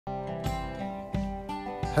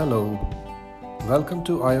Hello, welcome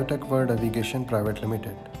to IoTechWorld Avigation Private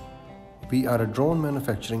Limited. We are a drone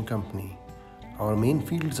manufacturing company. Our main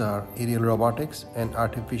fields are aerial robotics and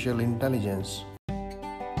artificial intelligence.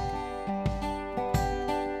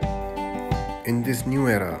 In this new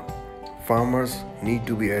era, farmers need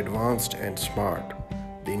to be advanced and smart.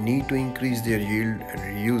 They need to increase their yield and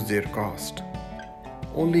reduce their cost.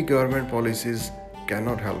 Only government policies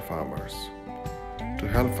cannot help farmers. To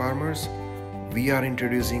help farmers, we are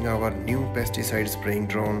introducing our new pesticide spraying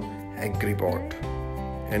drone Agribot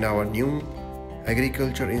and our new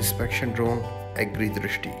agriculture inspection drone Agri.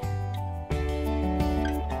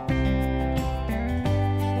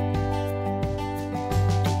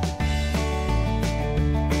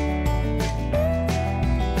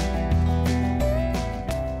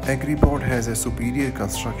 Agribot has a superior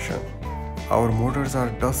construction. Our motors are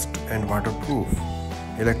dust and waterproof.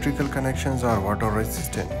 Electrical connections are water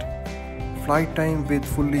resistant. Flight time with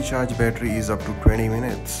fully charged battery is up to 20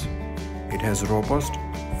 minutes. It has robust,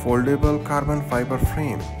 foldable carbon fiber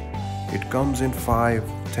frame. It comes in 5,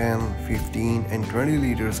 10, 15 and 20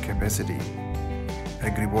 liters capacity.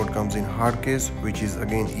 Agribot comes in hard case, which is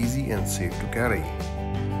again easy and safe to carry.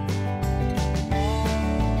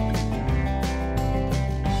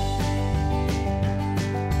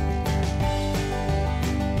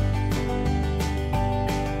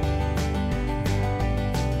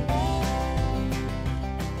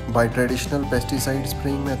 By traditional pesticide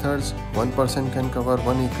spraying methods, one person can cover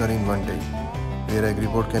 1 acre in one day, where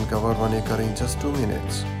Agribot can cover 1 acre in just 2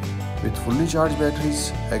 minutes. With fully charged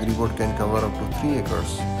batteries, Agribot can cover up to 3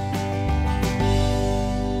 acres.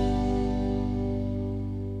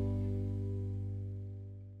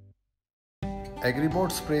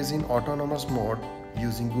 Agribot sprays in autonomous mode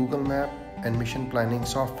using Google Map and mission planning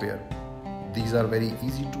software. These are very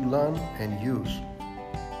easy to learn and use.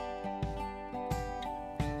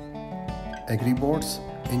 Agribot's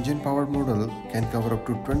engine-powered model can cover up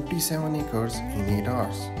to 27 acres in 8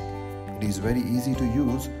 hours. It is very easy to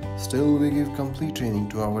use, still we give complete training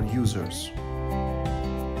to our users.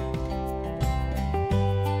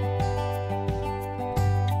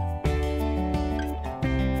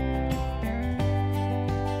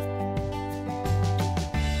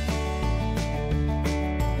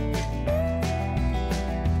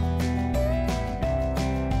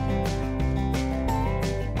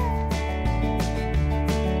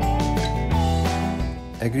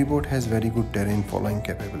 Agribot has very good terrain following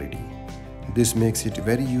capability. This makes it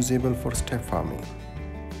very usable for step farming.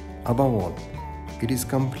 Above all, it is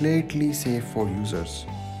completely safe for users.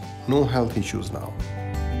 No health issues now.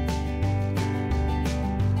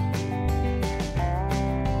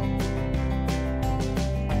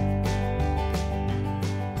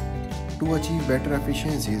 To achieve better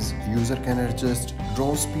efficiencies, user can adjust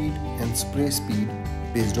drone speed and spray speed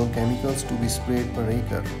based on chemicals to be sprayed per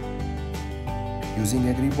acre. Using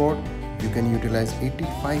Agribot, you can utilize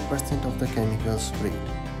 85% of the chemicals sprayed.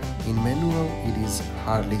 In manual, it is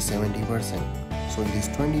hardly 70%, so it is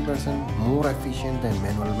 20% more efficient than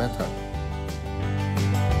manual method.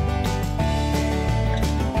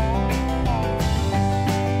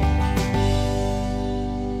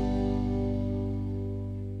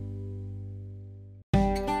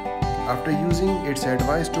 After using, it's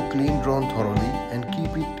advised to clean drone thoroughly and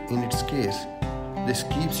keep it in its case. This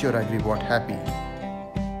keeps your Agribot happy.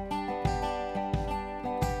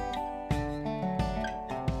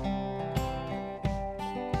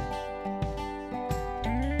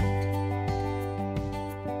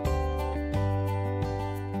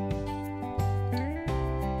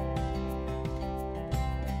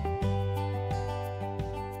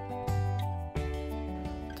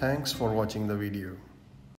 Thanks for watching the video.